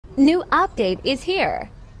New update is here.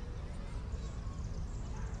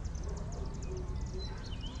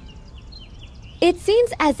 It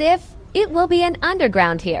seems as if it will be an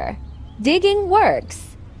underground here. Digging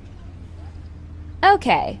works.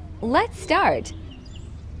 Okay, let's start.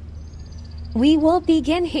 We will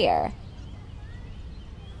begin here.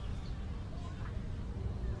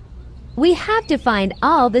 We have to find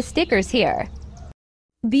all the stickers here.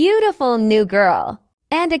 Beautiful new girl.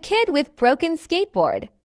 And a kid with broken skateboard.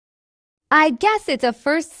 I guess it's a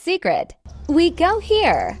first secret. We go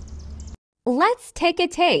here. Let's take a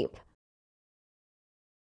tape.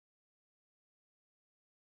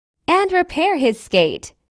 And repair his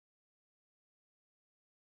skate.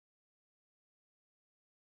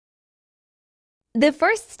 The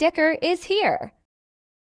first sticker is here.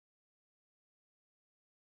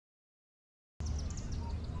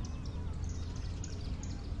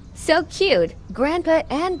 So cute, grandpa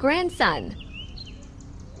and grandson.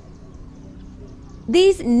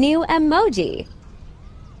 These new emoji.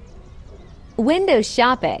 Window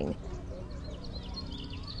shopping.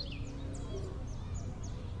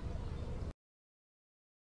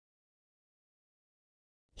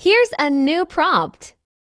 Here's a new prompt.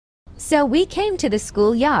 So we came to the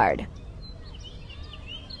schoolyard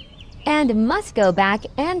and must go back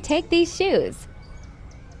and take these shoes.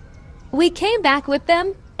 We came back with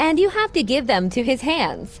them, and you have to give them to his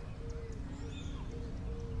hands.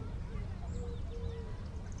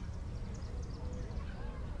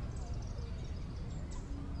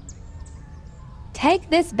 Take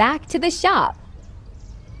this back to the shop.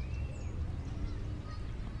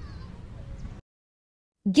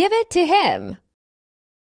 Give it to him.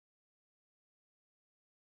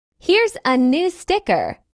 Here's a new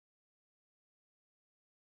sticker.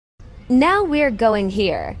 Now we're going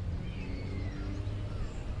here.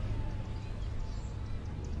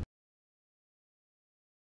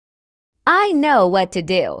 I know what to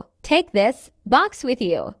do. Take this box with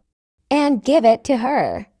you and give it to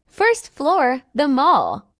her. First floor, the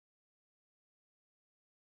mall.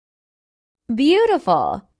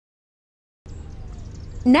 Beautiful.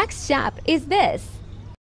 Next shop is this.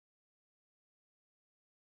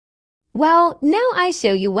 Well, now I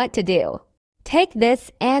show you what to do. Take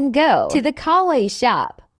this and go to the Kawaii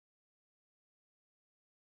shop.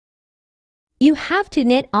 You have to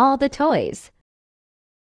knit all the toys.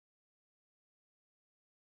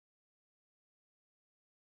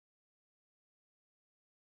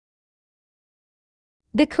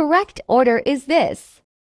 The correct order is this.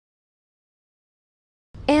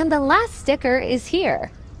 And the last sticker is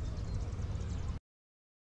here.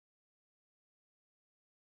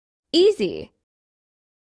 Easy.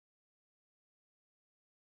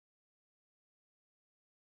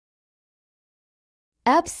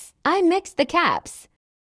 Oops, I mixed the caps.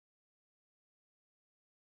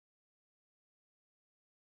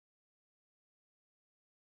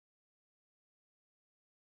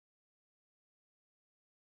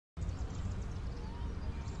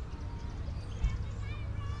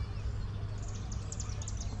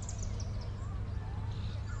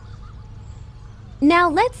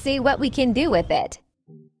 Now let's see what we can do with it.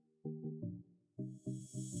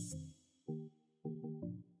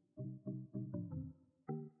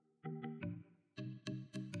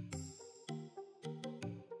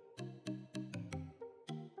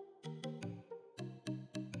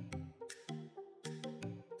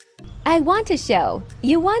 I want to show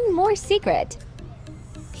you one more secret.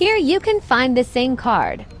 Here you can find the same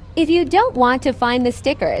card if you don't want to find the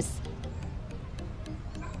stickers.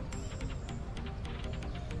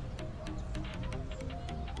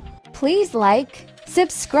 Please like,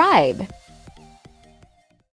 subscribe.